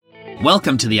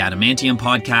Welcome to the Adamantium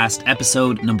Podcast,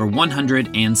 episode number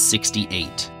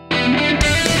 168.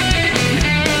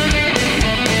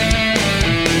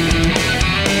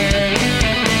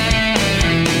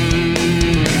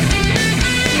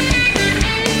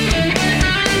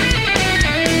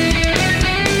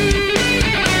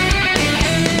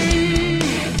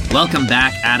 Welcome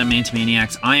back,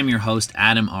 Adamantimaniacs. I am your host,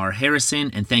 Adam R.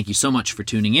 Harrison, and thank you so much for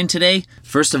tuning in today.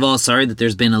 First of all, sorry that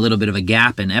there's been a little bit of a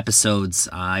gap in episodes.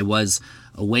 I was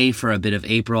away for a bit of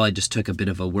April. I just took a bit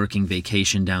of a working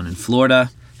vacation down in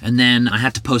Florida. And then I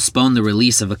had to postpone the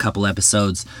release of a couple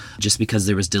episodes just because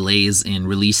there was delays in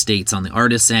release dates on the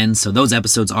artist's end. So those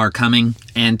episodes are coming.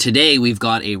 And today we've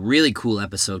got a really cool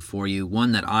episode for you,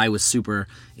 one that I was super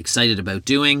excited about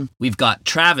doing. We've got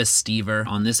Travis Stever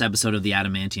on this episode of the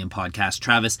Adamantium Podcast.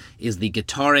 Travis is the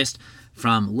guitarist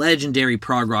from legendary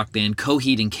prog rock band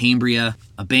Coheed and Cambria,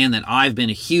 a band that I've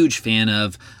been a huge fan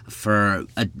of for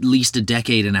at least a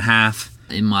decade and a half.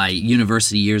 In my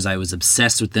university years, I was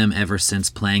obsessed with them ever since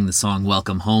playing the song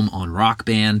Welcome Home on Rock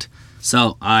Band.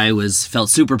 So I felt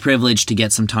super privileged to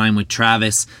get some time with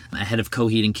Travis ahead of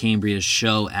Coheed and Cambria's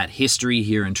show at History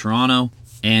here in Toronto.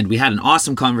 And we had an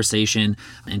awesome conversation,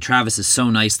 and Travis is so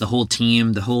nice. The whole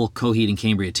team, the whole Coheed and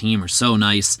Cambria team are so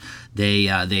nice. They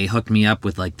hooked me up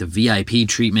with like the VIP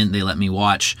treatment. They let me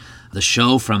watch the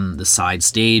show from the side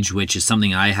stage, which is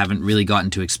something I haven't really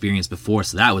gotten to experience before.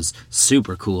 So that was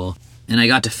super cool. And I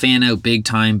got to fan out big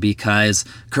time because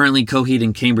currently Coheed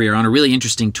and Cambria are on a really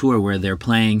interesting tour where they're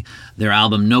playing their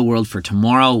album No World for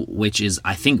Tomorrow, which is,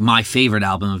 I think, my favorite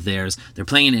album of theirs. They're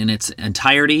playing it in its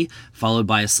entirety, followed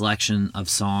by a selection of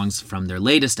songs from their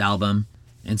latest album.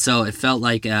 And so it felt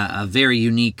like a very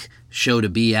unique show to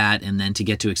be at, and then to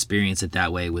get to experience it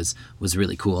that way was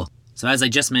really cool. So as I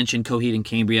just mentioned, Coheed and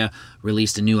Cambria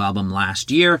released a new album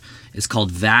last year. It's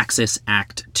called Vaxis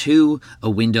Act 2, A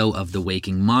Window of the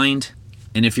Waking Mind.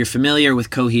 And if you're familiar with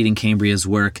Coheed and Cambria's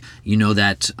work, you know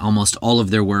that almost all of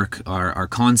their work are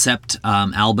concept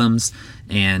albums.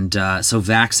 And so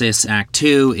Vaxis Act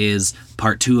 2 is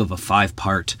part 2 of a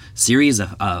 5-part series, a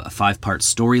 5-part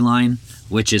storyline,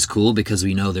 which is cool because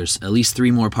we know there's at least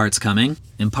 3 more parts coming.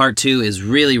 And part 2 is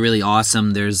really, really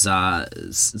awesome. There's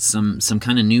some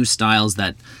kind of new styles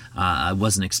that I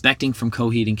wasn't expecting from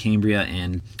Coheed and Cambria,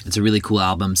 and it's a really cool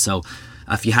album. So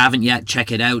if you haven't yet,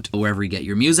 check it out wherever you get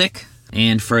your music.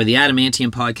 And for the Adamantium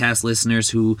Podcast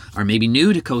listeners who are maybe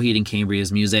new to Coheed and Cambria's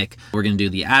music, we're going to do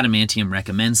the Adamantium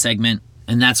Recommend segment.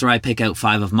 And that's where I pick out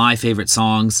 5 of my favorite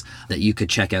songs that you could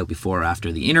check out before or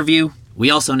after the interview. We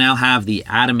also now have the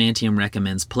Adamantium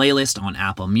Recommends playlist on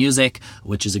Apple Music,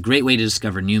 which is a great way to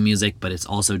discover new music, but it's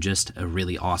also just a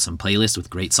really awesome playlist with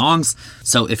great songs.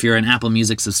 So if you're an Apple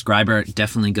Music subscriber,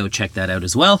 definitely go check that out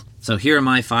as well. So here are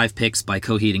my 5 picks by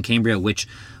Coheed and Cambria, which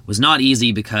was not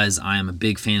easy because I am a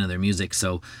big fan of their music,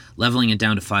 so leveling it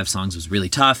down to 5 songs was really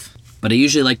tough. But I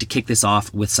usually like to kick this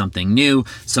off with something new.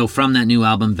 So from that new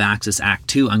album, Vaxis Act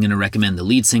 2, I'm going to recommend the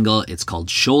lead single. It's called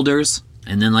Shoulders.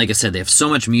 And then, like I said, they have so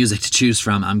much music to choose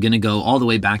from. I'm going to go all the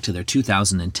way back to their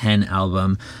 2010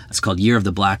 album. It's called Year of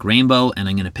the Black Rainbow, and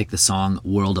I'm going to pick the song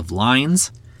World of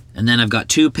Lines. And then I've got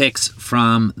 2 picks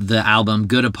from the album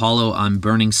Good Apollo on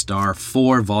Burning Star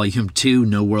 4, Volume 2,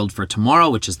 No World for Tomorrow,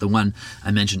 which is the one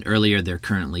I mentioned earlier they're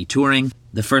currently touring.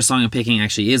 The first song I'm picking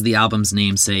actually is the album's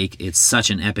namesake. It's such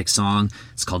an epic song.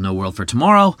 It's called No World for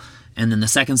Tomorrow. And then the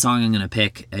second song I'm going to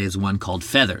pick is one called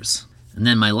Feathers. And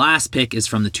then my last pick is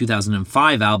from the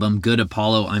 2005 album Good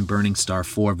Apollo on Burning Star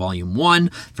 4, Volume 1,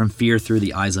 From Fear Through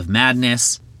the Eyes of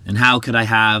Madness. And how could I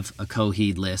have a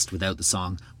Coheed list without the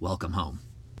song Welcome Home?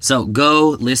 So go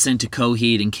listen to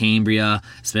Coheed and Cambria,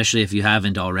 especially if you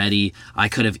haven't already. I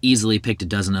could have easily picked a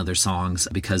dozen other songs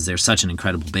because they're such an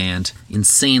incredible band.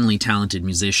 Insanely talented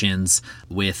musicians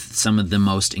with some of the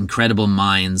most incredible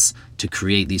minds to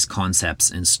create these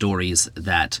concepts and stories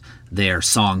that their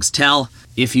songs tell.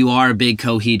 If you are a big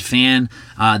Coheed fan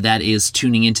that is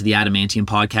tuning into the Adamantium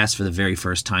Podcast for the very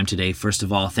first time today, first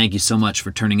of all, thank you so much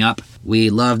for turning up. We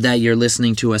love that you're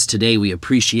listening to us today. We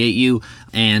appreciate you.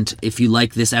 And if you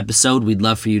like this episode, we'd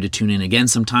love for you to tune in again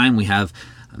sometime. We have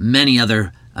many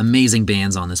other amazing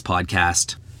bands on this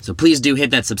podcast. So please do hit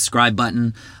that subscribe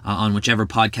button on whichever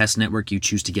podcast network you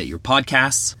choose to get your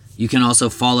podcasts. You can also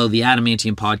follow the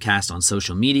Adamantium Podcast on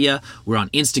social media. We're on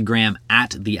Instagram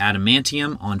at The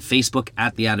Adamantium, on Facebook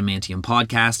at The Adamantium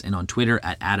Podcast, and on Twitter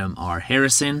at Adam R.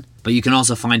 Harrison. But you can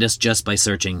also find us just by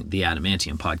searching The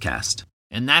Adamantium Podcast.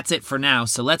 And that's it for now,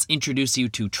 so let's introduce you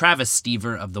to Travis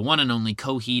Stever of the one and only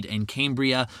Coheed and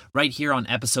Cambria right here on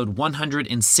episode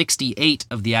 168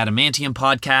 of the Adamantium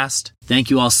Podcast. Thank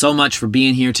you all so much for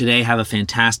being here today. Have a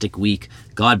fantastic week.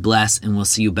 God bless, and we'll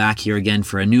see you back here again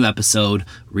for a new episode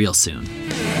real soon.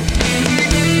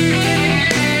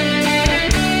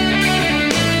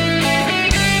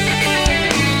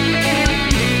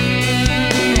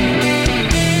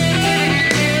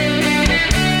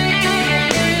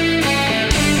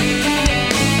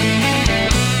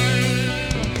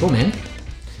 Cool, man.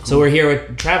 Cool. So we're here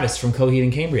with Travis from Coheed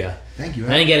and Cambria. Thank you. I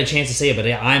didn't get a chance to say it, but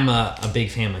I'm a big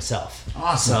fan myself.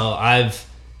 Awesome. So I've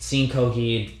seen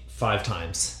Coheed 5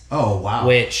 times. Oh, wow.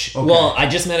 Which, well, I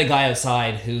just met a guy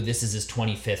outside who this is his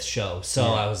 25th show. So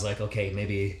I was like, okay,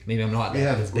 maybe I'm not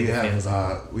as big a fan as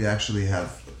I am. We actually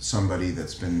have somebody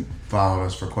that's been following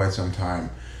us for quite some time.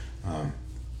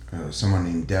 Someone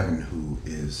named Devin who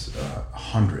is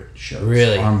 100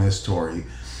 shows on this tour.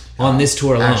 On this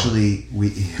tour alone. Actually,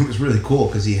 it was really cool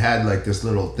because he had like this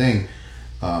little thing,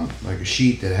 like a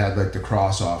sheet that had like the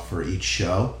cross off for each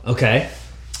show. Okay.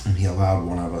 And he allowed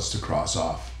one of us to cross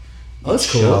off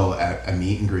that's cool. Show at a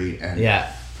meet and greet. And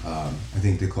I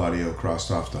think that Claudio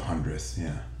crossed off the 100th.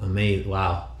 Yeah. Amazing.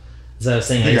 Wow. As I was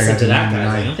saying, I got to that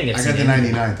guy. I don't think I got the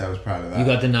 99th. I was proud of that. You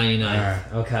got the 99th.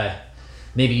 Right. Okay.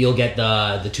 Maybe you'll get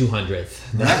the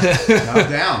 200th.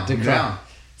 I'm down.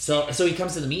 So he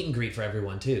comes to the meet and greet for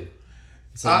everyone too.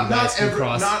 So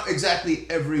not exactly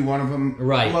every one of them.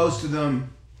 Right. Most of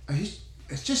them.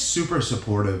 It's just super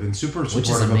supportive and super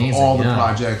supportive amazing, of all the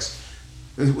projects.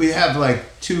 We have like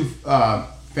 2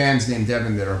 fans named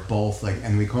Devin that are both like,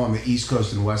 and we call them the East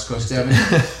Coast and West Coast Devin.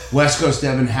 West Coast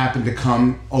Devin happened to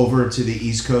come over to the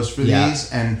East Coast for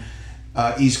these, and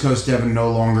East Coast Devin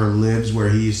no longer lives where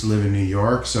he used to live in New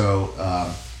York,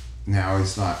 so. Now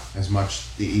he's not as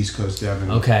much the East Coast Devin.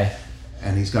 Okay.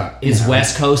 And he's got... Is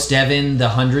West Coast Devin the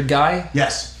 100 guy?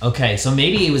 Yes. Okay, so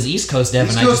maybe he was East Coast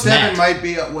Devin. East Coast Devin might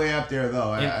be way up there, though.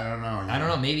 I don't know. I don't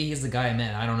know. Maybe he's the guy I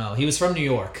met. I don't know. He was from New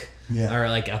York. Yeah. Or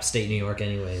like upstate New York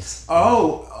anyways.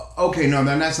 Oh, okay. No,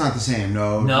 then that's not the same.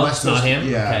 No, West Coast, not him?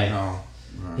 Yeah, okay. No.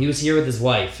 He was here with his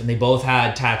wife, and they both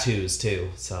had tattoos,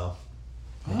 too. So...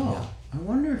 Oh, I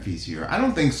wonder if he's here. I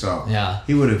don't think so. Yeah.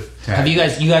 He would have tagged. Have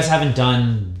you guys haven't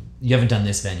done... You haven't done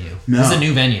this venue. No. This is a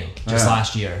new venue, just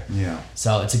last year. Yeah.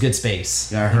 So it's a good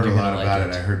space. Yeah, I heard a lot about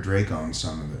it. I heard Drake owns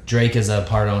some of it. Drake is a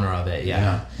part owner of it,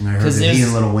 yeah. And I heard that he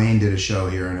and Lil Wayne did a show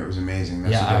here, and it was amazing.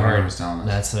 That's what I heard. Was telling us.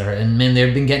 That's what I heard. And man,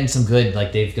 they've been getting some good.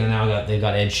 Like they've got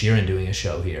Ed Sheeran doing a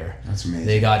show here. That's amazing.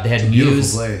 They had it's a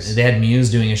Muse. Place. They had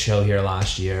Muse doing a show here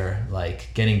last year.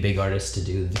 Like getting big artists to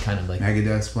do kind of like.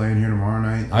 Megadeth's playing here tomorrow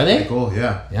night. Are they? Cool.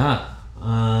 Yeah. Yeah.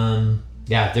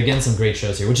 Yeah, they're getting some great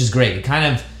shows here, which is great. It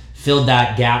kind of filled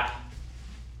that gap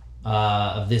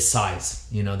of this size,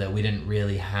 that we didn't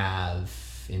really have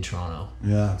in Toronto.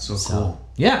 Yeah, it's so cool.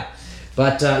 Yeah,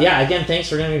 but again, thanks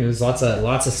for coming. There's lots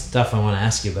of stuff I want to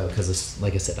ask you about because,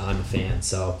 like I said, I'm a fan.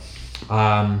 So,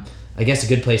 I guess a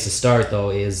good place to start though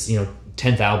is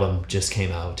 10th album just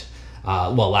came out.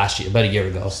 Last year, about a year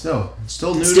ago. Still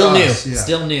new.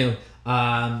 Still new.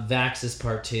 Vaxis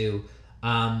Part 2.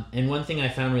 And one thing I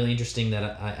found really interesting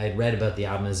that I read about the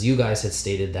album is you guys had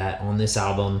stated that on this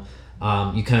album,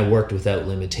 you kind of worked without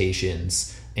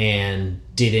limitations and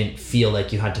didn't feel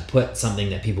like you had to put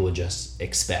something that people would just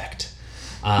expect.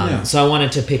 So I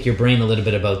wanted to pick your brain a little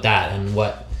bit about that and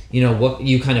what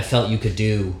you kind of felt you could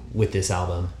do with this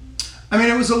album. I mean,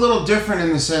 it was a little different in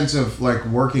the sense of like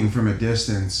working from a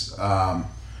distance. I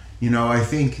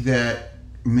think that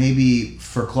maybe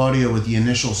for Claudio with the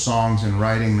initial songs and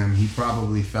writing them, he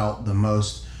probably felt the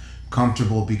most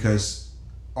comfortable because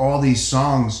all these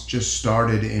songs just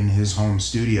started in his home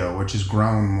studio, which has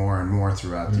grown more and more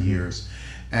throughout the years.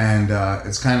 And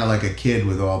it's kind of like a kid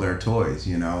with all their toys,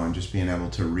 and just being able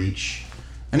to reach.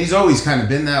 And he's always kind of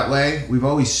been that way. We've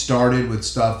always started with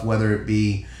stuff, whether it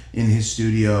be in his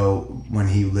studio when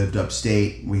he lived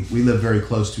upstate. We lived very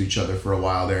close to each other for a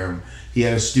while there. He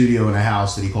had a studio in a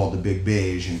house that he called the Big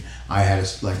Beige, and I had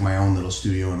my own little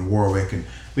studio in Warwick, and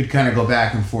we'd kind of go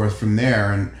back and forth from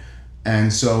there.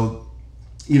 And so,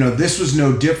 this was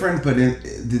no different, but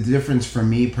the difference for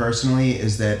me personally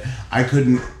is that I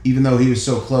couldn't, even though he was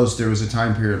so close, there was a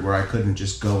time period where I couldn't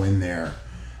just go in there,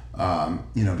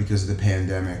 because of the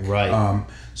pandemic. Right.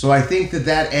 So I think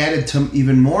that added to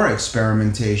even more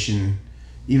experimentation,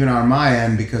 even on my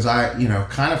end, because I,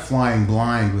 kind of flying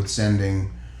blind with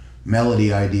sending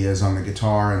melody ideas on the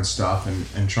guitar and stuff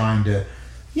and trying to,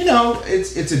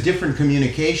 it's a different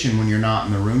communication when you're not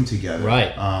in the room together.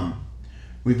 Right.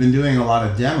 We've been doing a lot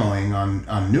of demoing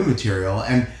on new material,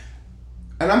 and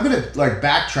and I'm gonna like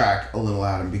backtrack a little,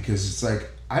 Adam, because it's like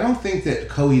I don't think that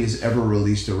Coheed has ever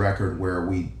released a record where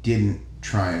we didn't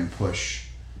try and push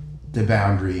the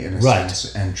boundary in a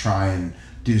sense and try and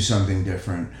do something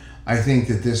different. I think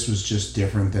that this was just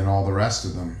different than all the rest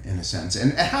of them in a sense,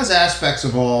 and it has aspects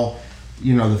of all,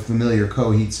 you know, the familiar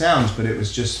Coheed sounds, but it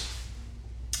was just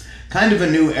kind of a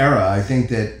new era. I think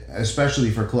that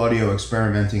especially for Claudio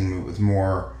experimenting with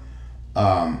more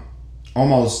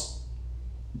almost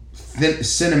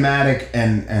cinematic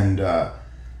and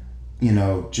you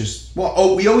know, just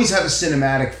we always have a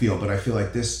cinematic feel, but I feel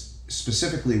like this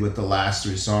specifically with the last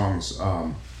 3 songs,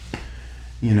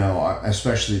 you know,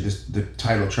 especially the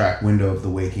title track "Window of the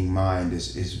Waking Mind"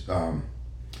 is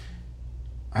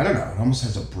I don't know, it almost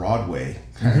has a Broadway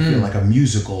kind of feel, like a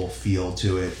musical feel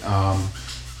to it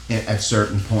at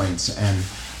certain points, and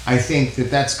I think that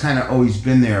that's kind of always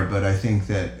been there, but I think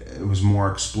that it was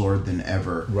more explored than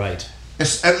ever. Right.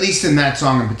 At least in that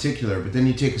song in particular. But then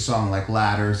you take a song like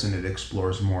Ladders and it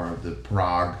explores more of the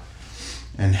prog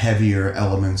and heavier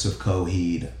elements of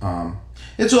Coheed.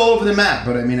 It's all over the map,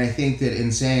 but I mean, I think that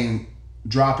in saying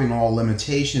dropping all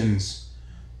limitations,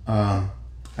 I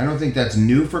don't think that's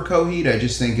new for Coheed. I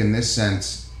just think in this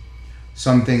sense,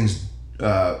 some things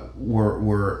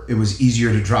were it was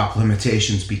easier to drop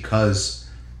limitations because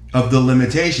of the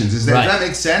limitations. Does that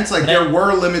make sense? Like there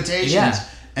were limitations,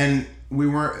 and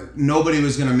nobody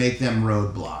was going to make them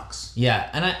roadblocks. Yeah,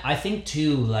 and I think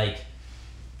too, like,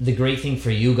 the great thing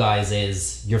for you guys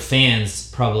is your fans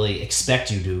probably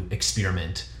expect you to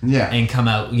experiment. Yeah. And come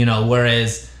out, you know,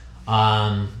 whereas,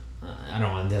 I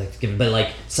don't want to give it, but like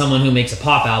someone who makes a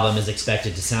pop album is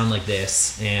expected to sound like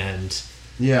this and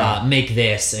make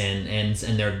this, and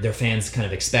their fans kind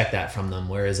of expect that from them,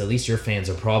 whereas at least your fans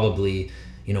are probably,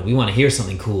 you know, we want to hear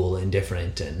something cool and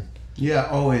different. And yeah,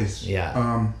 always.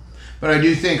 Yeah. But I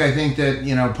think that,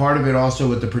 you know, part of it also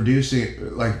with the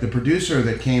producing, like the producer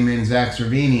that came in, Zach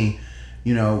Cervini,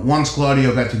 you know, once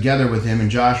Claudio got together with him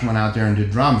and Josh went out there and did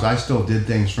drums, I still did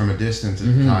things from a distance at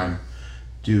the time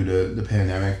due to the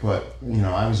pandemic, but, you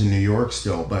know, I was in New York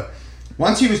still. But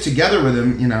once he was together with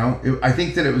him, you know, I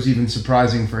think that it was even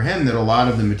surprising for him that a lot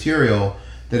of the material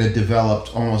that had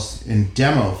developed almost in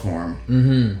demo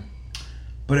form,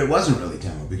 but it wasn't really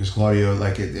demo because Claudio,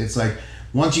 like, it's like,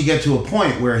 once you get to a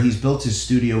point where he's built his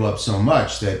studio up so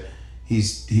much that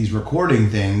he's recording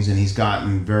things and he's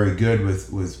gotten very good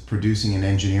with producing and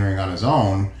engineering on his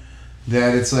own,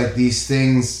 that it's like these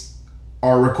things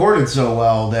are recorded so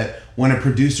well that when a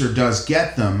producer does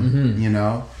get them, you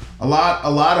know, a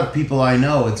lot of people I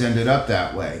know, it's ended up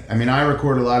that way. I mean, I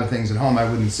record a lot of things at home. I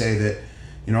wouldn't say that,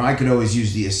 you know, I could always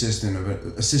use the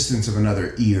assistance of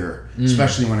another ear,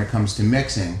 especially when it comes to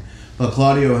mixing. But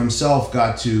Claudio himself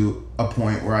got to a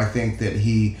point where I think that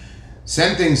he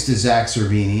sent things to Zach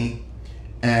Cervini,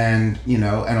 and, you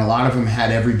know, and a lot of them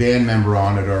had every band member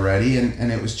on it already,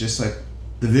 and it was just like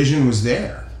the vision was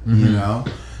there, you know.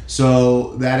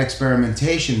 So that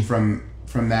experimentation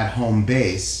from that home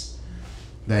base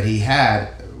that he had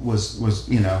was,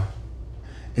 you know,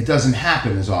 it doesn't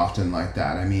happen as often like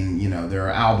that. I mean, you know, there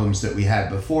are albums that we had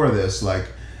before this, like,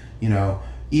 you know,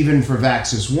 even for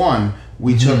Vaxis 1,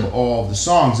 we took all of the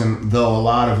songs, and though a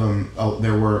lot of them,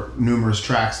 there were numerous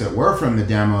tracks that were from the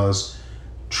demos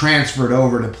transferred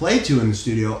over to play to in the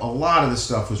studio, a lot of the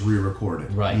stuff was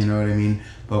re-recorded. Right. You know what I mean?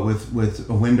 But with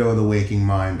A Window of the Waking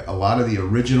Mind, a lot of the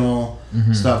original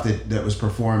stuff that was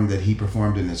performed, that he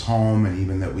performed in his home, and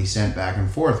even that we sent back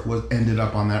and forth, ended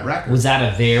up on that record. Was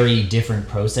that a very different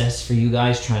process for you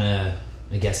guys trying to,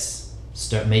 I guess,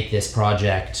 make this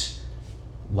project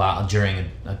during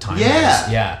a time?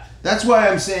 Yeah. That's why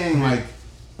I'm saying, like,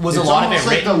 was a lot of it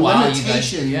written the while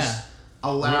limitations you guys,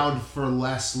 allowed for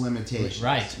less limitations.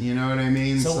 Right. You know what I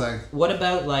mean? So it's like, what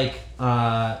about, like,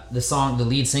 the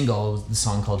lead single, the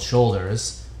song called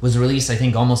Shoulders, was released, I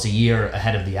think, almost a year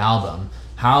ahead of the album.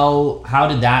 How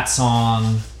did that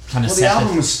song kind of set the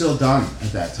album was still done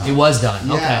at that time. It was done.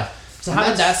 Yeah. Okay. So how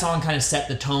did that song kind of set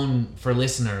the tone for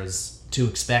listeners to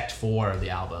expect for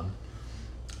the album?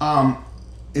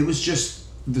 It was just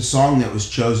the song that was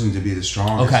chosen to be the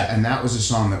strongest. Okay. And that was a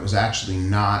song that was actually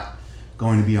not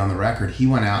going to be on the record. He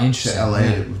went out to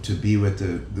LA to be with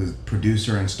the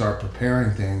producer and start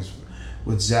preparing things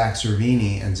with Zach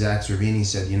Cervini, and Zach Cervini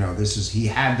said, you know, he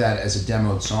had that as a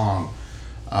demoed song,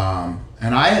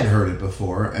 and I had heard it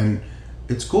before, and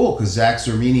it's cool because Zach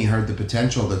Cervini heard the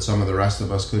potential that some of the rest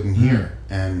of us couldn't hear,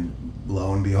 and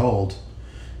lo and behold,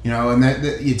 you know, and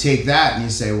that you take that and you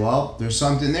say, well, there's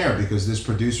something there, because this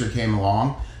producer came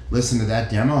along, listened to that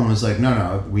demo, and was like,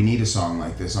 no, we need a song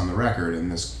like this on the record,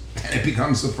 and it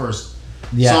becomes the first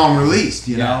song released,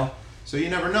 you know? So you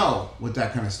never know with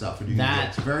that kind of stuff. What you can get.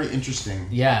 It's very interesting.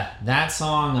 Yeah, that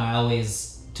song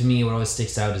to me, what always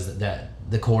sticks out is that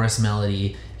the chorus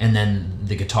melody and then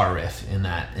the guitar riff in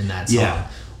that song. Yeah.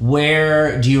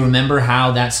 Where do you remember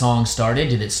how that song started?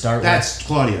 Did it start That's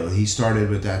Claudio. He started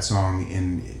with that song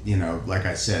in, like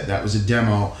I said, that was a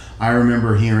demo. I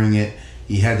remember hearing it.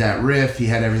 He had that riff, he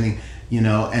had everything,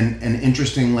 and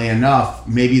interestingly enough,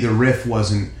 maybe the riff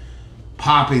wasn't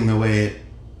popping the way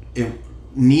it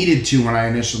needed to when I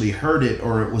initially heard it,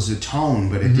 or it was a tone,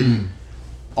 but it didn't.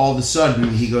 All of a sudden,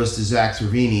 he goes to Zach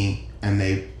Cervini, and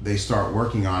they start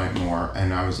working on it more,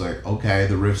 and I was like, okay,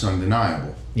 the riff's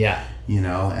undeniable. Yeah.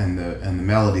 And the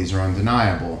melodies are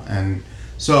undeniable. And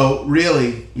so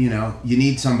really, you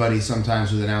need somebody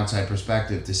sometimes with an outside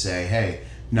perspective to say, hey,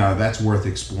 no, that's worth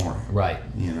exploring. Right.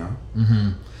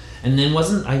 Mm-hmm. And then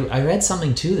I read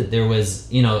something too that there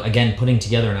was, again, putting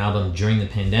together an album during the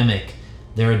pandemic,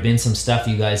 there had been some stuff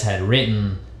you guys had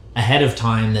written ahead of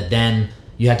time that then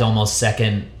you had to almost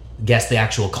second guess the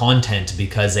actual content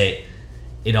because it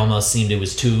almost seemed it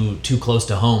was too close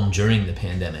to home during the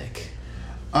pandemic.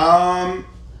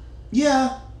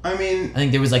 Yeah, I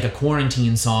think there was like a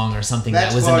quarantine song or something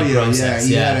that was Claudio, in the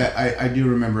process. I do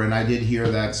remember, and I did hear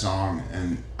that song,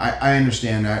 and I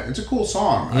understand that. It's a cool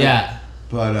song.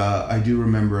 But I do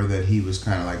remember that he was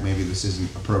kind of like, maybe this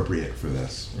isn't appropriate for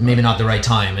this. Maybe not the right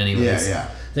time anyways. Yeah.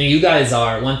 So you guys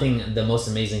are, the most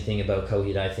amazing thing about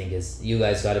Coheed, I think, is you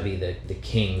guys got to be the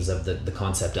kings of the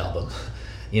concept album.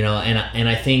 And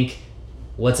I think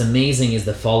what's amazing is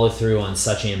the follow through on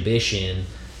such ambition.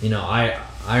 I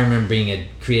remember being a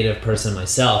creative person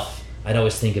myself. I'd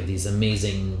always think of these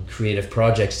amazing creative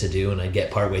projects to do, and I'd get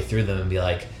partway through them and be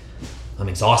like, I'm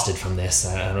exhausted from this.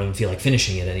 I don't even feel like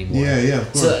finishing it anymore. Yeah,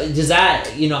 of course. So does that,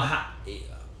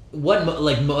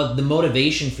 the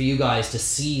motivation for you guys to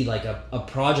see like a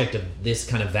project of this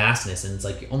kind of vastness, and it's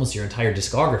like almost your entire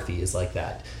discography is like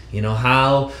that.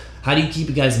 How do you keep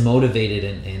you guys motivated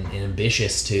and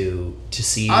ambitious to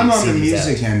see? I'm on the music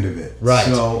music end of it, right?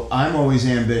 So I'm always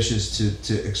ambitious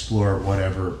to explore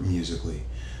whatever musically,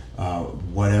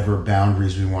 whatever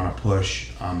boundaries we want to push.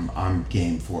 I'm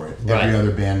game for it. Right. Every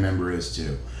other band member is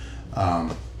too.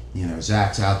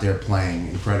 Zach's out there playing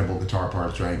incredible guitar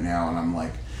parts right now, and I'm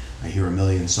like, I hear a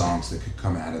million songs that could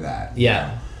come out of that.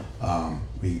 Yeah.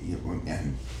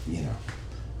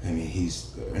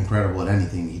 He's incredible at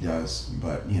anything he does,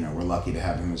 but, we're lucky to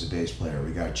have him as a bass player.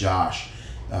 We got Josh,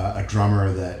 a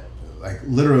drummer that, like,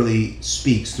 literally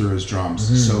speaks through his drums.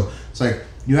 Mm-hmm. So it's like,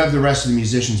 you have the rest of the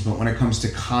musicians, but when it comes to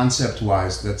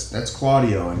concept-wise, that's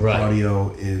Claudio. And right.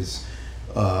 Claudio is,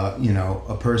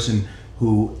 a person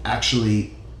who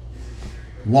actually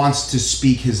wants to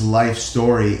speak his life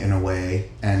story in a way,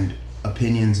 and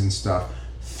opinions and stuff,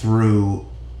 through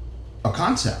a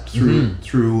concept,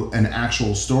 through an actual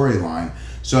storyline.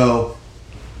 So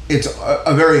it's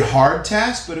a very hard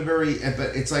task, but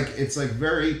it's like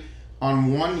very,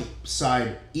 on one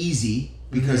side, easy,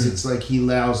 because it's like he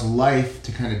allows life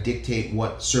to kind of dictate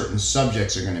what certain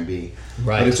subjects are going to be.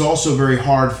 Right. But it's also very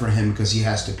hard for him because he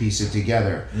has to piece it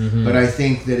together. Mm-hmm. But I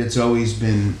think that it's always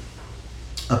been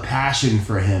a passion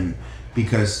for him,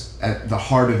 because at the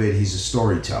heart of it, he's a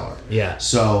storyteller. Yeah.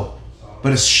 So,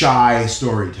 but a shy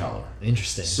storyteller.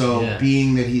 Interesting. So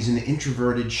being that he's an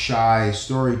introverted, shy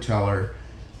storyteller,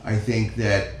 I think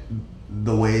that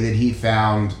the way that he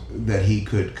found that he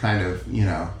could kind of,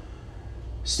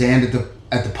 stand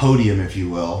at the podium, if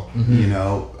you will,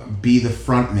 be the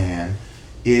front man,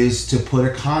 is to put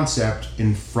a concept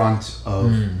in front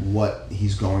of what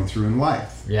he's going through in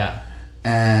life. Yeah.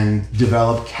 And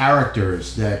develop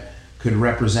characters that could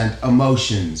represent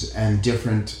emotions and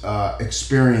different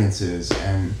experiences,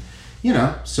 and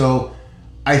so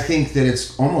I think that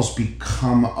it's almost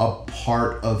become a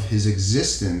part of his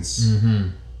existence,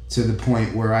 to the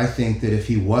point where I think that if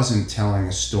he wasn't telling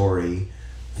a story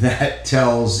that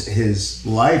tells his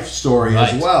life story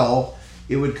as well,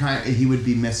 he would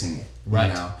be missing it.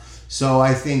 Right. So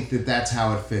I think that that's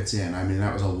how it fits in. I mean,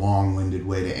 that was a long-winded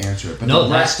way to answer it, but the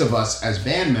rest of us as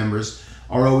band members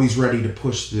are always ready to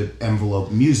push the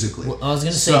envelope musically. Well, I was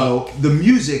going to say, so the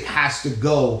music has to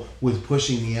go with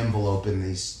pushing the envelope in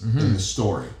the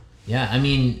story. Yeah, I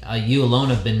mean, you alone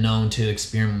have been known to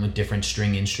experiment with different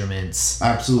string instruments.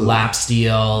 Absolutely. Lap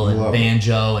steel and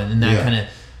banjo and that kind of.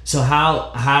 So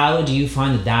how do you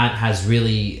find that has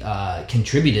really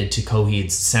contributed to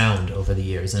Coheed's sound over the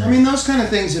years? And I mean, those kind of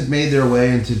things have made their way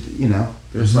into,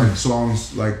 there's like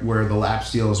songs like where the lap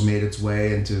steel has made its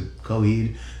way into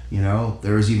Coheed.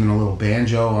 There was even a little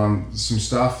banjo on some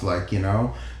stuff, like,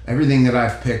 everything that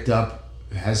I've picked up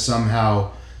has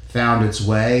somehow found its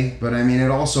way. But I mean,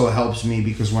 it also helps me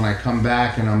because when I come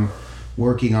back and I'm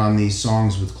working on these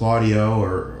songs with Claudio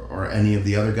or any of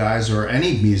the other guys or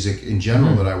any music in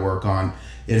general that I work on,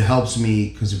 it helps me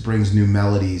because it brings new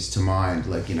melodies to mind.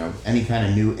 Like, you know, any kind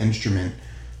of new instrument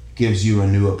gives you a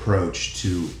new approach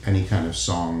to any kind of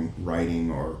song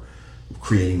writing or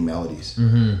creating melodies.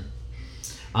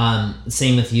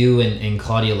 Same with you and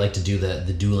Claudio like to do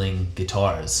the dueling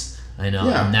guitars. I know.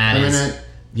 Yeah, And that is...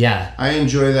 Yeah. I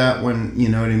enjoy that when, you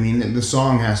know what I mean, the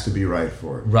song has to be right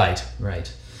for it. Right.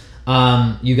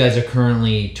 You guys are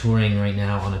currently touring right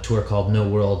now on a tour called No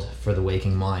World for the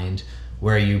Waking Mind,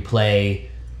 where you play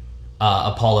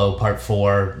Apollo Part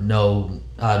 4, No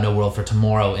World for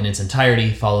Tomorrow in its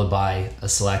entirety, followed by a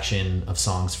selection of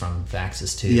songs from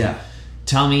Vaxis 2. Yeah.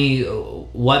 Tell me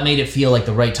what made it feel like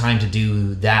the right time to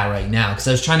do that right now? Because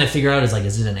I was trying to figure out, is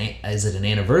it an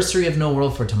anniversary of No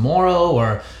World for Tomorrow,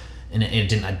 or... And it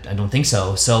didn't. I don't think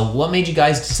so. So, what made you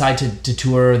guys decide to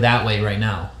tour that way right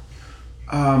now?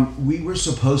 We were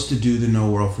supposed to do the No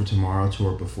World for Tomorrow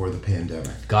tour before the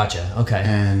pandemic. Gotcha. Okay.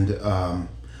 And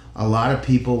a lot of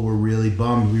people were really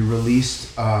bummed. We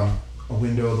released A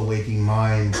Window of the Waking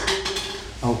Mind.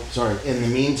 Oh, sorry. In the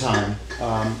meantime,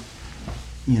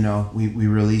 you know, we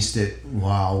released it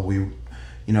while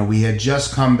we had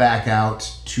just come back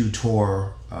out to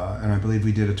tour, and I believe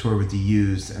we did a tour with The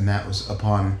Used, and that was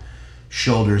upon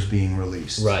Shoulders being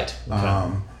released. Right.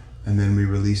 Okay. And then we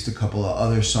released a couple of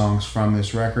other songs from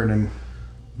this record, and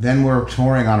then we're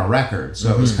touring on a record. So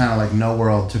it was kind of like No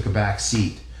World took a back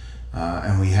seat.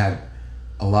 And we had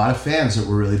a lot of fans that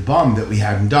were really bummed that we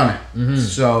hadn't done it.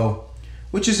 So,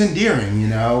 which is endearing, you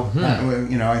know.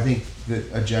 You know, I think that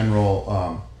a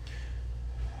general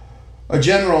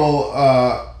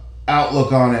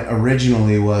outlook on it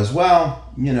originally was, well,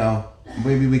 you know,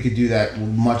 maybe we could do that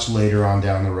much later on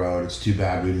down the road. It's too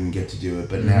bad we didn't get to do it,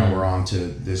 but now we're on to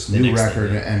this new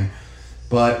record.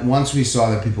 But once we saw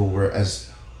that people were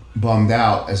as bummed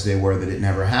out as they were that it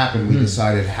never happened, we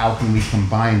decided, how can we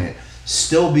combine it,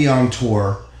 still be on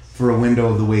tour for A Window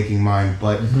of the Waking Mind,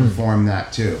 but perform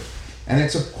that too. And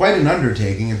it's quite an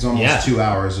undertaking. It's almost 2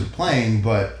 hours of playing,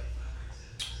 but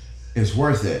it's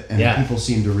worth it. And people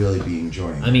seem to really be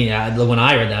enjoying it. I mean, when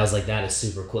I read that, I was like, that is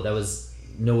super cool. That was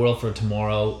No World for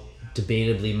Tomorrow,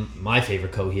 debatably my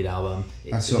favorite Coheed album.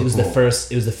 It was cool.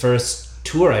 The first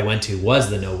tour I went to was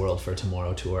the No World for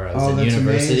Tomorrow tour. I was in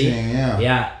university. Amazing,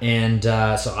 yeah. And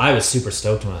so I was super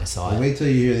stoked when I saw it. Wait till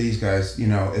you hear these guys. You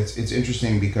know, it's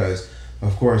interesting because,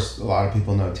 of course, a lot of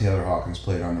people know Taylor Hawkins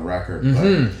played on the record,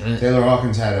 but Taylor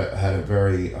Hawkins had a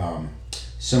very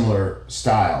similar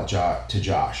style to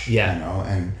Josh. Yeah. You know,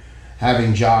 and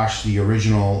having Josh, the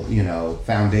original, you know,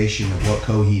 foundation of what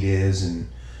Coheed is, and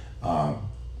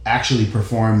actually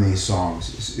perform these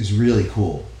songs is really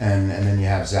cool. And then you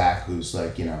have Zach, who's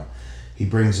like, you know, he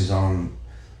brings his own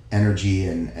energy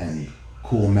and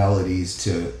cool melodies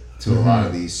to a lot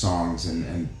of these songs,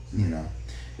 and you know,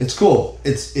 it's cool.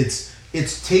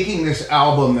 It's taking this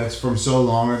album that's from so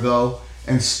long ago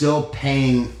and still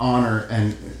paying honor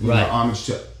and homage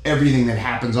to everything that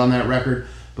happens on that record,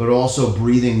 but also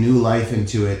breathing new life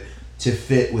into it to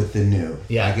fit with the new.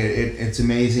 Yeah. Like it's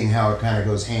amazing how it kind of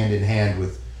goes hand in hand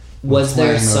with Was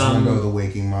there some Window of the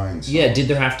Waking Mind? Yeah, did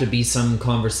there have to be some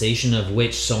conversation of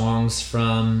which songs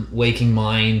from Waking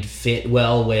Mind fit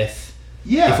well with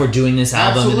if we're doing this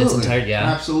album in its entirety?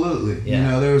 Yeah. Absolutely. Yeah. You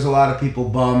know, there was a lot of people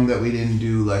bummed that we didn't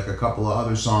do like a couple of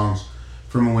other songs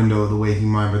from A Window of the Waking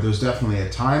Mind, but there's definitely a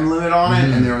time limit on it,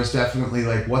 and there was definitely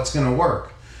like, what's going to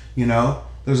work? You know?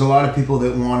 There's a lot of people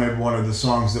that wanted one of the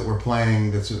songs that we're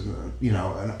playing that's, you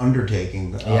know, an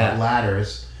undertaking,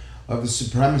 Ladders of the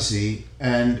Supremacy,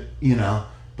 and, you know,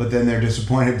 but then they're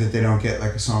disappointed that they don't get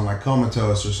like a song like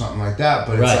Comatose or something like that.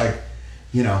 But it's like,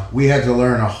 you know, we had to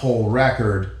learn a whole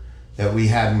record that we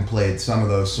hadn't played some of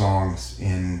those songs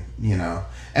in, you know,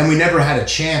 and we never had a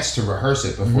chance to rehearse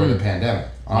it before the pandemic.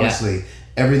 Honestly,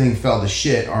 everything fell to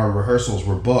shit. Our rehearsals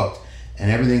were booked and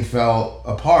everything fell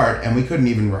apart, and we couldn't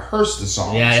even rehearse the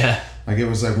songs. Like, it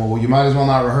was like, well, you might as well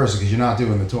not rehearse it because you're not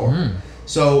doing the tour.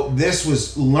 So this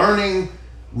was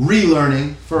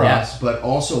relearning for us, but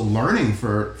also learning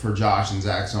for Josh and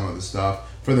Zach some of the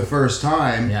stuff for the first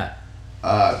time.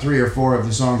 3 or 4 of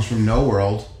the songs from No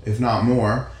World, if not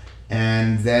more,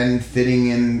 and then fitting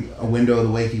in A Window of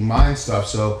the Waking Mind stuff.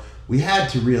 So we had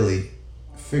to really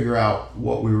figure out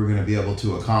what we were going to be able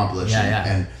to accomplish.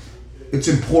 And it's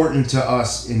important to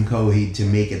us in Coheed to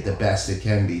make it the best it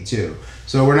can be too.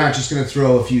 So we're not just going to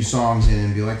throw a few songs in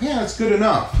and be like, yeah, it's good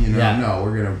enough. You know, no,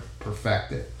 we're going to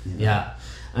perfect it. You know?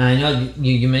 And I know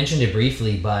you mentioned it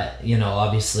briefly, but, you know,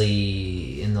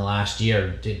 obviously in the last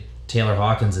year, Taylor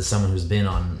Hawkins is someone who's been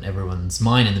on everyone's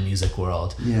mind in the music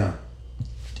world. Yeah.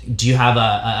 Do you have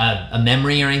a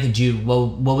memory or anything?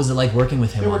 What was it like working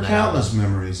with him? There were countless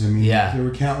album? memories. I mean, there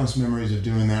were countless memories of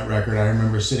doing that record. I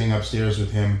remember sitting upstairs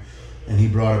with him, and he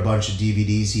brought a bunch of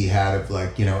DVDs he had of,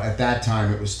 like, you know, at that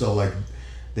time it was still like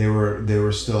they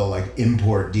were still like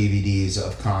import DVDs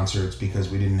of concerts because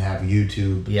we didn't have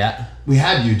YouTube. Yeah. We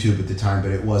had YouTube at the time,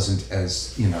 but it wasn't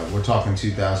as, you know, we're talking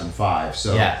 2005.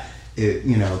 So it,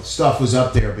 you know, stuff was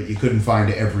up there, but you couldn't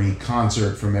find every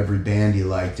concert from every band you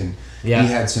liked. And he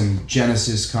had some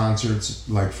Genesis concerts,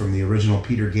 like from the original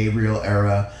Peter Gabriel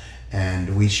era,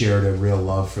 and we shared a real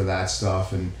love for that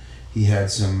stuff. And he had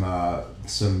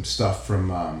some stuff from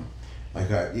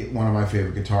one of my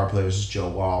favorite guitar players is Joe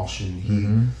Walsh,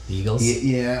 and the Eagles.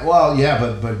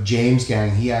 But James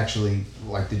Gang, he actually,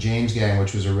 like the James Gang,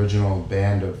 which was original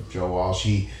band of Joe Walsh,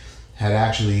 he had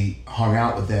actually hung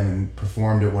out with them and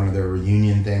performed at one of their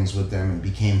reunion things with them and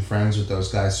became friends with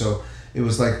those guys. So it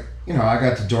was like, you know, I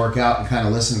got to dork out and kind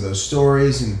of listen to those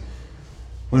stories. And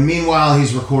when meanwhile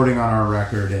he's recording on our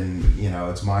record, and, you know,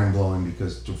 it's mind blowing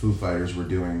because the Foo Fighters were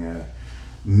doing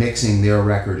mixing their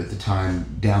record at the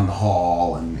time down the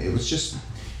hall, and it was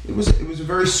a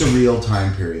very surreal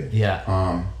time period.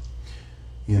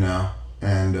 You know,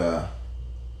 and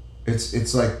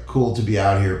it's like cool to be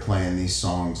out here playing these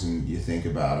songs and you think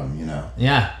about them, you know.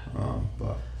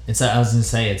 But I was gonna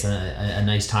say it's a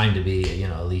nice time to be, you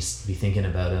know, at least be thinking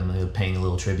about him, paying a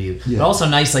little tribute. But also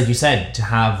nice, like you said, to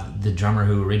have the drummer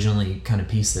who originally kind of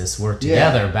pieced this work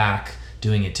together back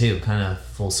doing it too, kind of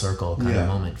full circle kind of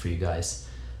moment for you guys.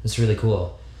 It's really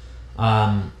cool.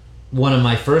 One of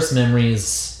my first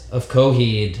memories of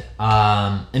Coheed,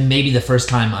 and maybe the first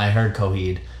time I heard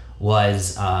Coheed,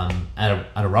 was at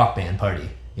a rock band party.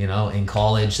 You know, in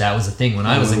college, that was a thing when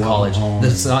I was in college.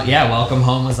 The song, Welcome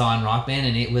Home was on Rock Band,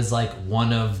 and it was like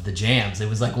one of the jams. It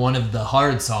was like one of the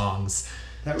hard songs.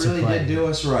 That really did do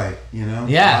us right, you know?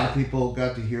 Yeah. A lot of people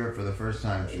got to hear it for the first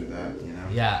time through that, you know?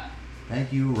 Yeah.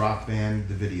 Thank you, Rock Band,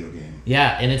 the video game.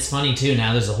 Yeah, and it's funny too.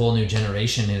 Now there's a whole new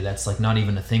generation who that's like not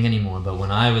even a thing anymore. But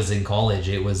when I was in college,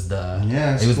 it was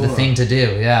the thing to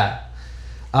do. Yeah.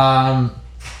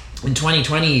 In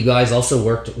 2020, you guys also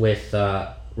worked with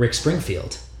Rick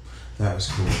Springfield. That was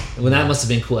cool. Well, that must have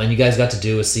been cool. And you guys got to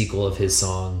do a sequel of his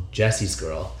song "Jessie's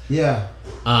Girl." Yeah.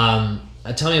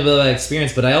 Tell me about that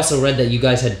experience. But I also read that you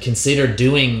guys had considered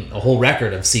doing a whole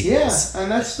record of sequels. Yeah,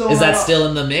 and that's still still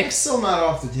in the mix? It's still not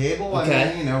off the table. Okay. I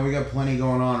mean, you know, we got plenty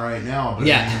going on right now. But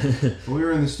I mean, we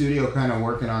were in the studio kind of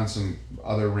working on some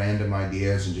other random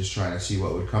ideas and just trying to see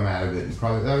what would come out of it. And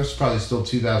that was probably still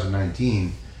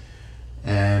 2019.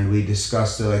 And we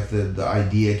discussed the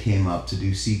idea came up to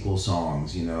do sequel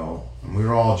songs, you know. And we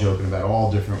were all joking about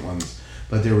all different ones.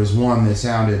 But there was one that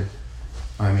sounded...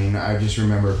 I mean, I just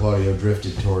remember Claudio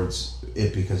drifted towards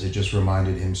it because it just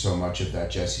reminded him so much of that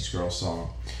Jessie's Girl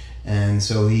song. And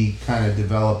so he kind of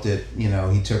developed it, you know,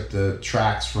 he took the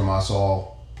tracks from us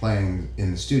all playing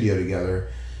in the studio together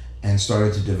and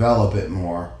started to develop it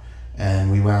more.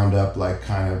 And we wound up like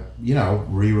kind of, you know,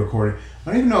 re-recording. I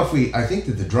don't even know if I think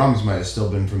that the drums might have still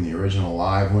been from the original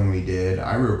live when we did.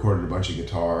 I re-recorded a bunch of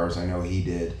guitars, I know he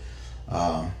did,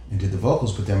 and did the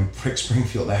vocals, but then Rick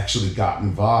Springfield actually got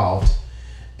involved.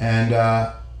 And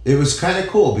it was kind of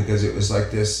cool because it was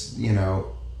like this, you know,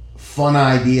 fun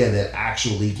idea that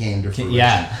actually came to fruition.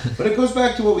 Yeah. But it goes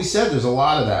back to what we said. There's a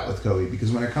lot of that with Coheed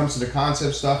because when it comes to the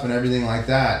concept stuff and everything like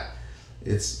that,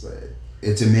 it's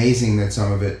amazing that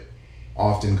some of it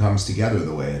often comes together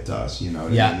the way it does. You know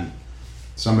what I mean?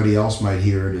 Somebody else might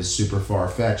hear it as super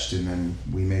far-fetched, and then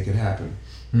we make it happen.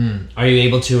 Are you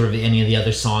able to reveal any of the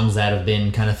other songs that have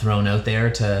been kind of thrown out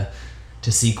there to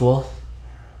sequel?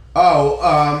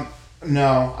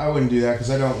 No, I wouldn't do that because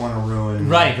I don't want to ruin.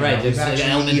 Right. There's an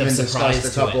element of surprise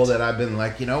discussed a couple that I've been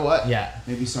like, you know what? Yeah.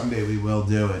 Maybe someday we will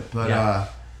do it, but I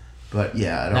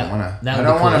don't want to. I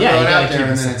don't want to throw it out there and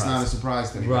then surprise. It's not a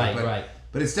surprise to anybody. Right.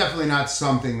 But it's definitely not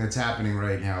something that's happening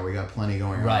right now. We got plenty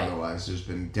going on. Right. Otherwise, there's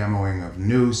been demoing of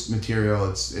new material.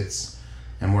 It's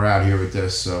and we're out here with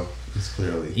this, so it's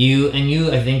clearly you.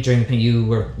 I think during the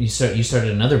you started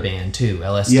another band too,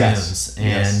 LS Tunes,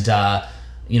 and I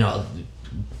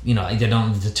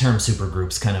don't. The term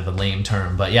supergroup's kind of a lame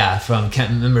term, but yeah, from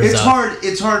members. It's hard.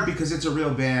 It's hard because it's a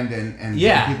real band, and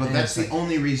people. And that's the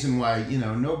only reason why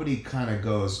nobody kind of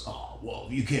goes, oh well,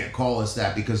 you can't call us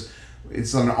that because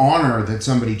it's an honor that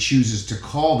somebody chooses to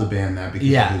call the band that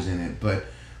because of who's in it. But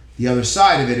the other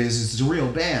side of it is it's a real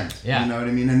band. Yeah. You know what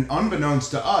I mean? And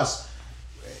unbeknownst to us,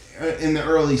 in the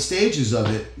early stages of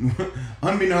it,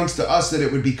 unbeknownst to us, that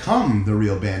it would become the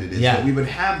real band it is. That we would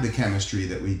have the chemistry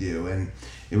that we do. And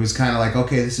it was kind of like,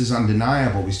 okay, this is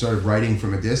undeniable. We started writing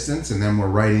from a distance, and then we're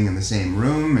writing in the same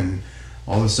room, and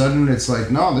all of a sudden it's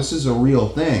like, no, this is a real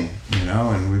thing, you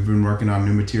know. And we've been working on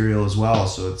new material as well,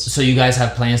 so you guys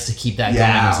have plans to keep that going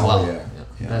as well.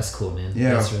 Yeah. That's cool, man.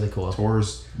 Yeah, that's really cool.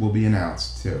 Tours will be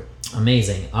announced too.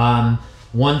 Amazing.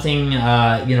 One thing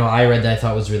I read that I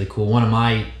thought was really cool. One of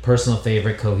my personal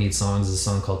favorite Coheed songs is a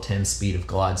song called 10 Speed of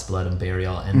God's Blood and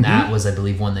Burial, and that was, I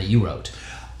believe, one that you wrote.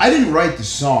 I didn't write the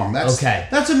song.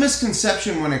 That's a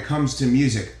misconception when it comes to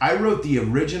music. I wrote the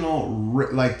original,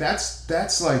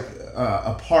 that's like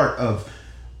a part of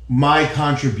my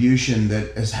contribution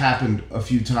that has happened a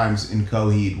few times in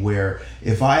Coheed, where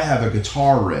if I have a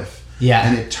guitar riff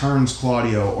and it turns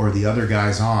Claudio or the other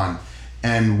guys on,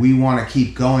 and we want to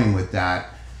keep going with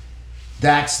that,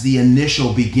 that's the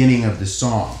initial beginning of the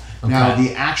song. Okay. Now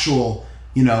the actual,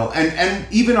 and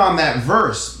even on that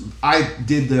verse, I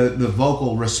did the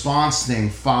vocal response thing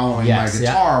following my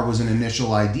guitar was an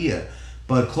initial idea.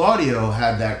 But Claudio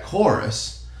had that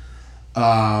chorus,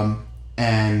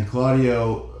 and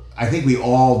Claudio, I think we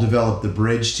all developed the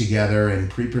bridge together in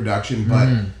pre-production,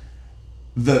 but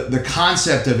the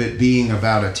concept of it being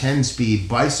about a 10-speed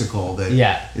bicycle that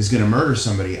is going to murder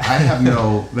somebody, I have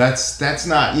no, that's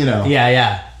not,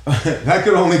 that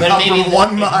could only come from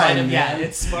one mind.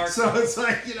 It's sparked. So it's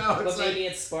like, But maybe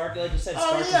it's sparked, like you said,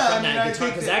 sparked from that guitar,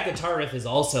 because that guitar riff is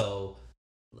also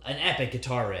an epic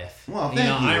guitar riff. Well, thank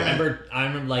you. I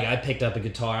remember, like, I picked up a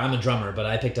guitar. I'm a drummer, but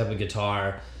I picked up a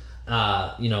guitar, when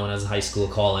I was in high school,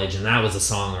 college, and that was a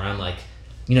song where I'm like,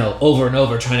 over and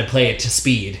over trying to play it to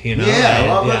speed,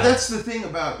 But that's the thing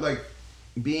about, like,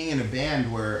 being in a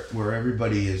band where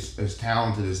everybody is as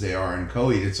talented as they are in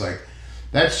Coheed. It's like,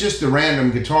 that's just a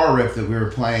random guitar riff that we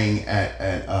were playing at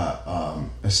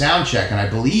a sound check, and I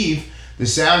believe the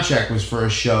sound check was for a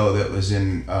show that was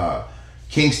in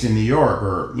Kingston, New York,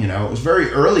 or it was very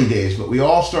early days, but we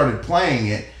all started playing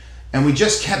it, and we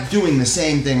just kept doing the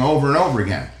same thing over and over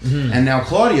again. And now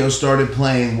Claudio started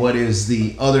playing what is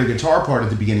the other guitar part at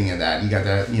the beginning of that. You got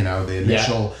that, the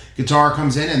initial guitar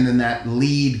comes in, and then that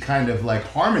lead kind of like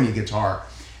harmony guitar,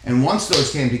 and once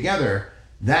those came together,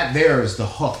 that there is the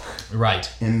hook, right?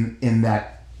 In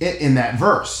that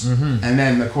verse, and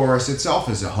then the chorus itself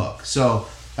is a hook. So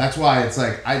that's why it's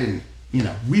like I didn't,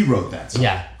 we wrote that song.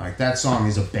 Yeah, like that song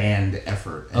is a band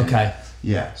effort. And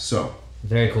so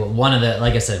very cool.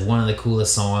 Like I said, one of the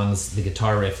coolest songs. The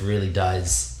guitar riff really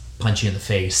does punch you in the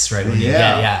face, right?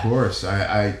 Of course.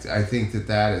 I think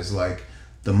that is like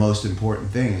the most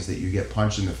important thing, is that you get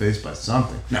punched in the face by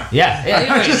something. No.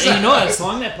 A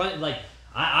song that like.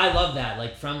 I love that,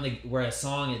 like from the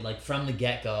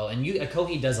get-go, and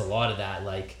Coheed does a lot of that,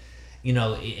 like,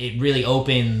 it really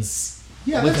opens.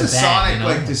 Yeah, with that's a band,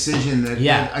 sonic decision that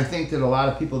I think that a lot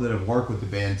of people that have worked with the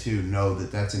band too know that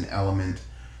that's an element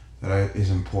that is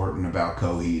important about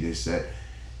Coheed, is that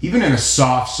even in a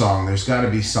soft song, there's got to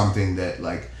be something that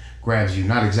like grabs you,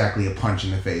 not exactly a punch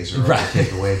in the face or to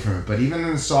take away from it, but even in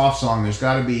a soft song, there's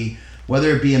got to be,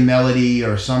 whether it be a melody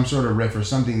or some sort of riff or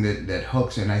something that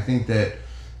hooks. And I think that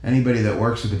anybody that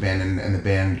works with the band and the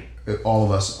band, all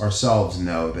of us ourselves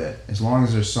know that as long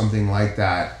as there's something like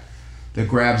that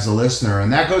grabs the listener,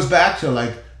 and that goes back to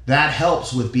like, that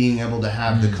helps with being able to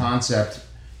have the concept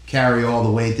carry all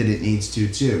the weight that it needs to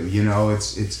too.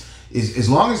 It's as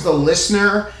long as the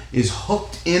listener is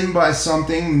hooked in by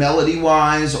something melody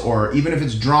wise, or even if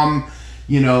it's drum,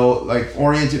 like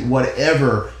oriented,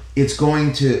 whatever, it's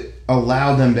going to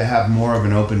allow them to have more of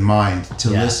an open mind to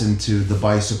listen to the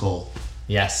bicycle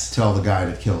tell the guy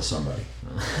to kill somebody.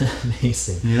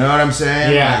 Amazing. You know what I'm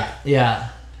saying? Yeah.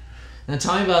 Now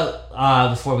tell me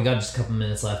about, before we got just a couple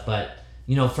minutes left, but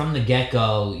from the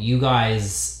get-go, you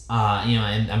guys,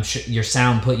 and I'm sure your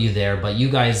sound put you there, but you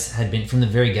guys had been, from the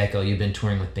very get-go, you've been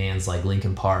touring with bands like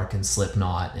Linkin Park and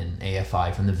Slipknot and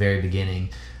AFI from the very beginning,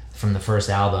 from the first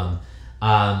album.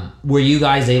 Were you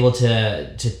guys able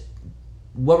to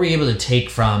what were you able to take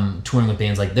from touring with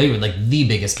bands like, they were like the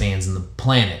biggest bands in the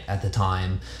planet at the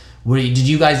time? Do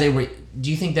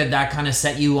you think that kind of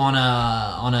set you on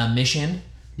a mission?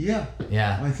 Yeah.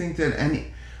 I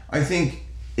think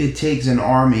it takes an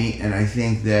army, and I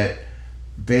think that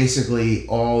basically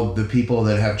all the people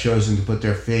that have chosen to put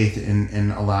their faith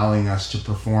in allowing us to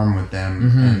perform with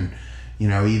them, and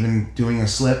even doing a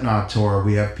Slipknot tour,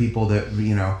 we have people that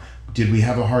did we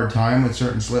have a hard time with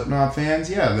certain Slipknot fans?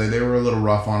 Yeah, they were a little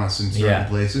rough on us in certain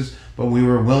places, but we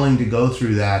were willing to go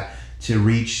through that to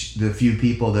reach the few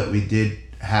people that we did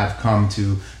have come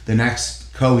to the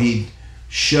next Coheed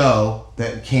show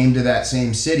that came to that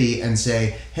same city and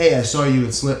say, hey, I saw you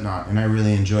at Slipknot and I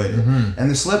really enjoyed it.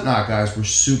 And the Slipknot guys were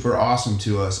super awesome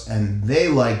to us and they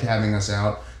liked having us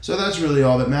out. So that's really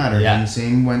all that mattered. Yeah. And the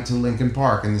same went to Linkin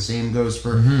Park, and the same goes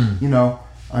for, you know,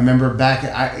 I remember back,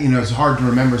 it's hard to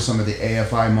remember some of the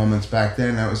AFI moments back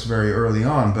then. That was very early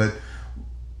on, but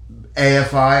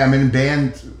AFI, I'm in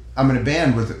a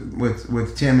band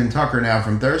with Tim and Tucker now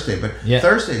from Thursday, but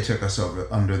Thursday took us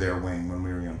under their wing when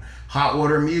we were young. Hot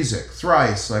Water Music,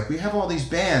 Thrice, like we have all these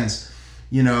bands,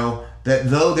 you know, that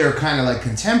though they're kind of like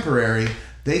contemporary,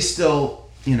 they still,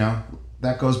 you know,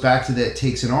 that goes back to that it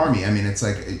takes an army. I mean, it's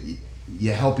like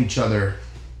you help each other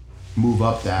move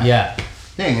up that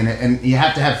thing, and you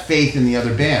have to have faith in the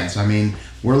other bands. I mean,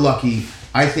 we're lucky.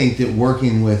 I think that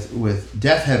working with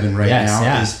Death Heaven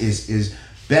now is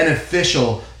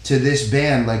beneficial to this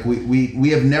band. Like we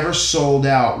have never sold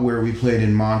out where we played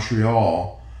in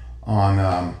Montreal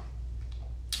on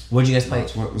What'd you guys play?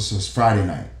 What was this? Friday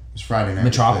night. It was Friday night.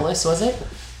 Metropolis, was it?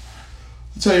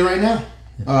 I'll tell you right now.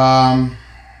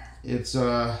 It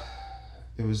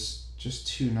was just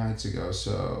 2 nights ago,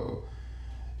 so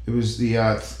it was the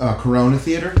Corona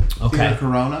Theater. Okay. Theater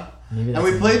Corona. And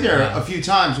we played there a few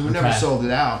times. We never sold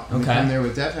it out. And we come there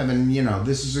with Death Heaven. You know,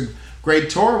 this is a great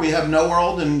tour. We have No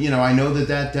World, and, you know, I know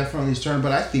that definitely is turned,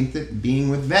 but I think that being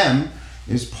with them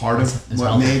is part of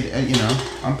what made, you know,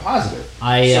 I'm positive.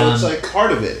 So it's like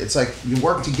part of it. It's like you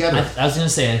work together. I was going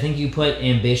to say, I think you put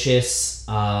ambitious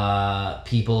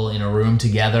people in a room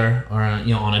together or,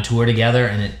 you know, on a tour together,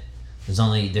 and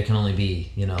there can only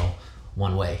be, you know,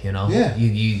 one way, you know? Yeah.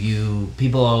 You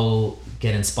people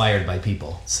get inspired by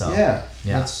people. So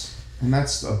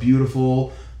that's a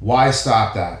beautiful, why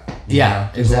stop that? You know?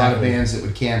 There's a lot of bands that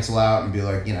would cancel out and be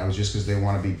like, you know, it's just because they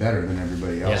want to be better than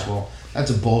everybody else. Well, that's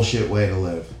a bullshit way to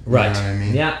live. Right. You know what I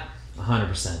mean? Yeah,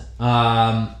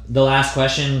 100%. The last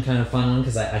question, kind of fun one,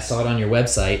 because I saw it on your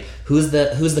website. Who's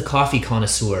the coffee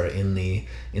connoisseur in the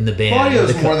band?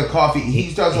 Claudio's more the coffee.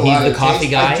 He does a lot of the coffee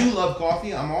taste. guy. I do love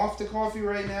coffee. I'm off to coffee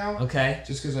right now. Okay.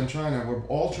 Just because we're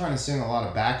all trying to sing a lot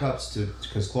of backups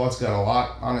because Claude's got a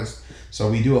lot on his.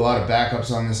 So we do a lot of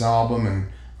backups on this album, and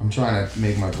I'm trying to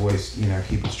make my voice, you know,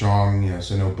 keep it strong, you know,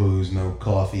 so no booze, no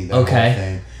coffee, that whole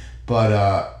thing.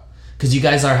 But because you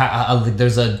guys are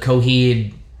there's a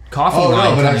Coheed coffee line. Oh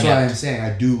no, but that's what I'm saying.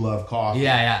 I do love coffee.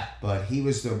 Yeah. But he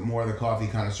was more the coffee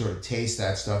kind of sort of taste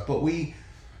that stuff. But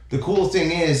the cool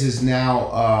thing is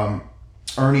now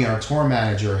Ernie, our tour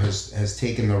manager, has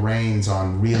taken the reins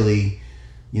on really,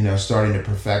 you know, starting to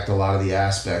perfect a lot of the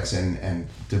aspects and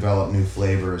develop new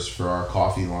flavors for our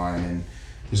coffee line, and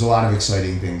there's a lot of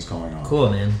exciting things going on.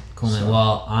 Cool, man.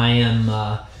 Well,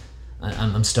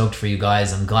 I'm stoked for you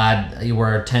guys. I'm glad you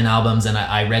were 10 albums, and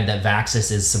I read that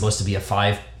Vaxis is supposed to be a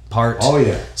 5-part. Oh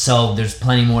yeah. So there's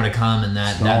plenty more to come, and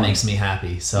that makes me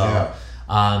happy. So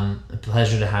a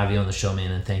pleasure to have you on the show,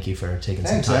 man, and thank you for taking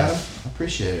some time. Thanks, Adam. I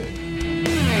appreciate it.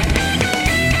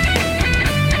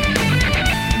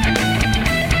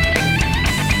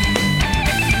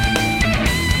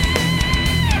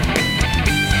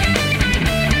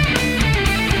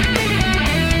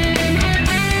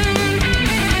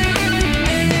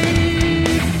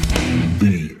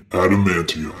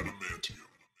 Adamantium.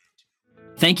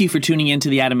 Thank you for tuning in to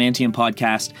the Adamantium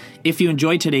Podcast. If you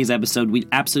enjoyed today's episode, we'd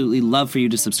absolutely love for you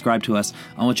to subscribe to us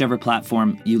on whichever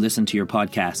platform you listen to your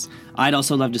podcasts. I'd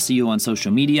also love to see you on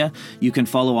social media. You can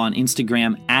follow on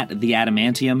Instagram at The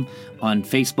Adamantium, on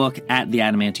Facebook at The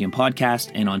Adamantium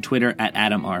Podcast, and on Twitter at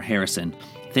Adam R. Harrison.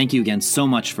 Thank you again so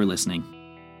much for listening.